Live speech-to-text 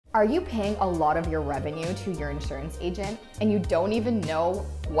Are you paying a lot of your revenue to your insurance agent and you don't even know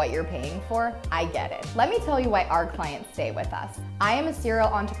what you're paying for? I get it. Let me tell you why our clients stay with us. I am a serial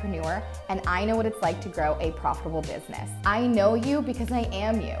entrepreneur and I know what it's like to grow a profitable business. I know you because I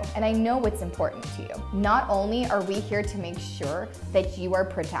am you and I know what's important to you. Not only are we here to make sure that you are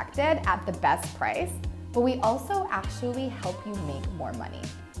protected at the best price, but we also actually help you make more money.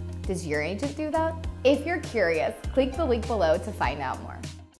 Does your agent do that? If you're curious, click the link below to find out more.